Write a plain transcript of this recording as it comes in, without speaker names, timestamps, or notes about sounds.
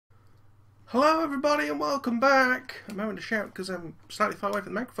Hello everybody and welcome back. I'm having to shout because I'm slightly far away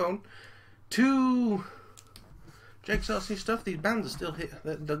from the microphone. To Jigsaw stuff. These bands are still here.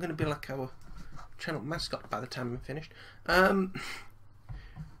 They're going to be like our channel mascot by the time I'm finished.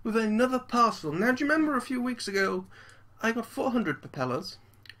 With another parcel. Now, do you remember a few weeks ago I got 400 propellers?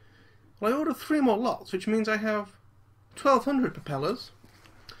 Well, I ordered 3 more lots, which means I have 1,200 propellers.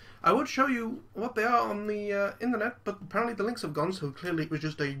 I would show you what they are on the internet, but apparently the links have gone, so clearly it was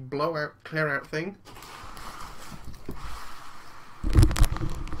just a blowout, clear-out thing.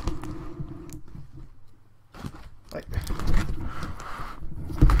 Like,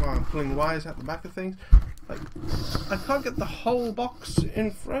 while I'm pulling wires out the back of things, like, I can't get the whole box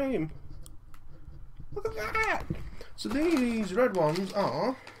in frame. Look at that! So these red ones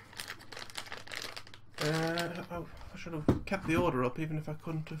are... oh, I should have kept the order up even if I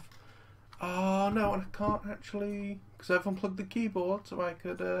couldn't have. Oh no, and I can't actually, because I've unplugged the keyboard, so I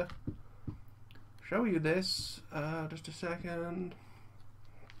could show you this. Just a second.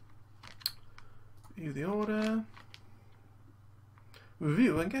 View the order.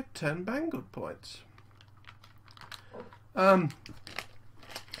 Review and get 10 Banggood points. So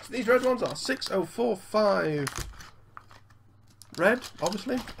these red ones are 6045 red,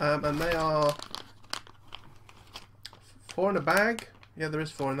 obviously, and they are 4 in a bag. Yeah, there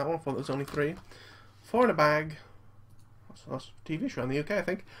is 4 in that one. I thought there was only 3. 4 in a bag. That's a TV show in the UK, I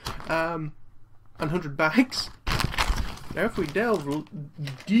think. And 100 bags. Now, if we delve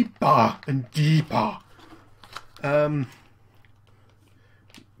deeper and deeper,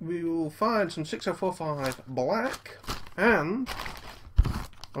 we will find some 6045 black, and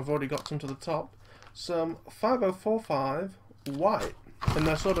I've already got some to the top. Some 5045 white, and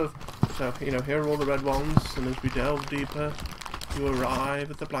they're sort of, so you know, here are all the red ones, and as we delve deeper, you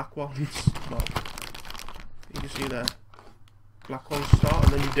arrive at the black ones. Well, you can see there, black ones start,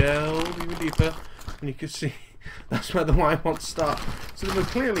 and then you delve even deeper, and you can see that's where the white ones start. So they were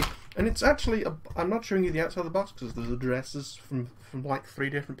clearly, and it's actually, I'm not showing you the outside of the box because there's addresses from like 3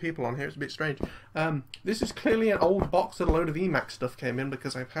 different people on here. It's a bit strange. This is clearly an old box that a load of E.P.6 stuff came in,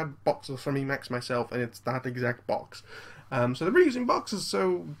 because I've had boxes from E.P.6 myself, and it's that exact box. So they're reusing boxes,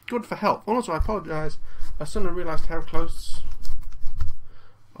 so good for health. Also, I apologise. I suddenly realised how close,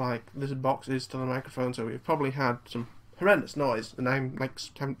 like, this box is to the microphone, so we've probably had some horrendous noise, and I'm like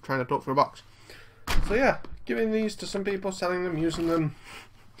trying to talk through a box. So yeah, giving these to some people, selling them, using them.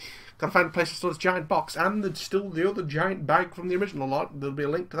 Gotta find a place to store this giant box, and there's still the other giant bag from the original lot. There'll be a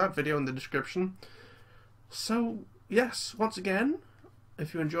link to that video in the description. So yes, once again,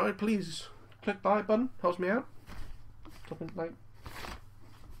 if you enjoyed, please click the like button, helps me out. Something like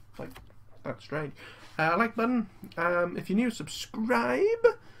that's strange. Like button. If you're new, subscribe.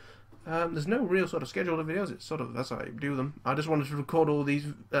 There's no real sort of schedule of videos. It's sort of as I do them. I just wanted to record all these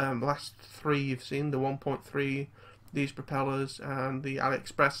last 3 you've seen, the 1.3, these propellers, and the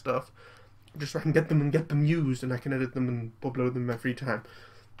AliExpress stuff, just so I can get them and get them used, and I can edit them and upload them in my free time.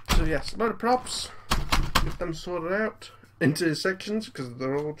 So yes, a lot of props. Get them sorted out into sections because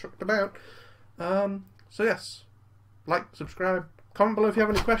they're all chucked about. So yes, like, subscribe, comment below if you have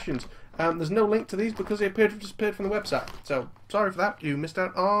any questions. There's no link to these because they just appeared from the website. So sorry for that. You missed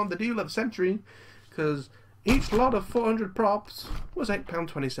out on the deal of the century, because each lot of 400 props was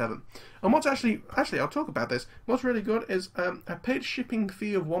 £8.27. And what's actually I'll talk about this. What's really good is I paid a shipping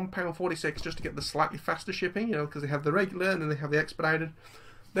fee of £1.46 just to get the slightly faster shipping, you know, because they have the regular and then they have the expedited.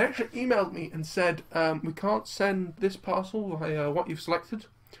 They actually emailed me and said we can't send this parcel via what you've selected.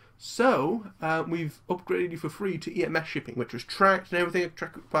 So, we've upgraded you for free to EMS shipping, which was tracked and everything,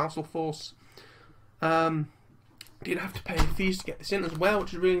 tracked with Parcel Force. Didn't have to pay fees to get this in as well,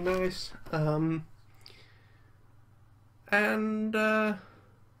 which is really nice.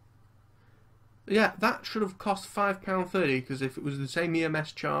 Yeah, that should have cost £5.30, because if it was the same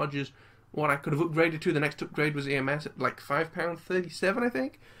EMS charge as what I could have upgraded to, the next upgrade was EMS at like £5.37, I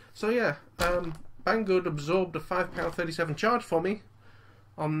think. So yeah, Banggood absorbed a £5.37 charge for me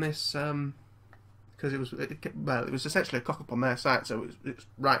on this, because it was essentially a cock-up on their site, so it's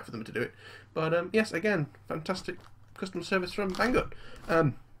right for them to do it. But yes, again, fantastic customer service from Banggood.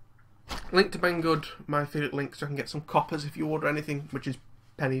 Link to Banggood, my affiliate link, so I can get some coppers if you order anything, which is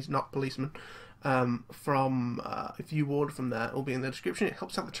pennies, not policemen. If you order from there, it'll be in the description. It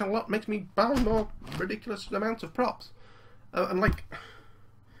helps out the channel a lot, makes me buy more ridiculous amounts of props. And like,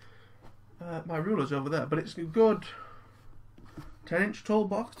 my ruler's over there, but it's a good 10-inch tall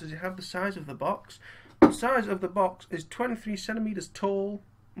box. Does it have the size of the box? The size of the box is 23 centimeters tall.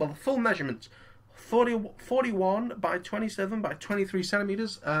 Well, the full measurements 41 by 27 by 23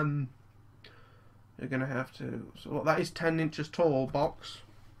 centimeters. You're going to have to... So that is 10 inches tall box.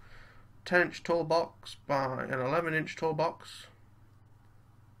 10-inch toolbox by an 11-inch toolbox,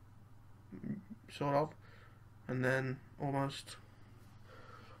 sort of, and then almost.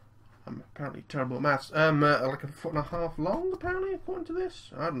 I'm apparently terrible at maths. Like a 1.5 foot long, apparently, according to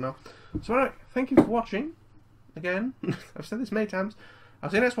this. I don't know. So, alright, thank you for watching. Again, I've said this many times. I'll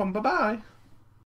see you next one. Bye bye.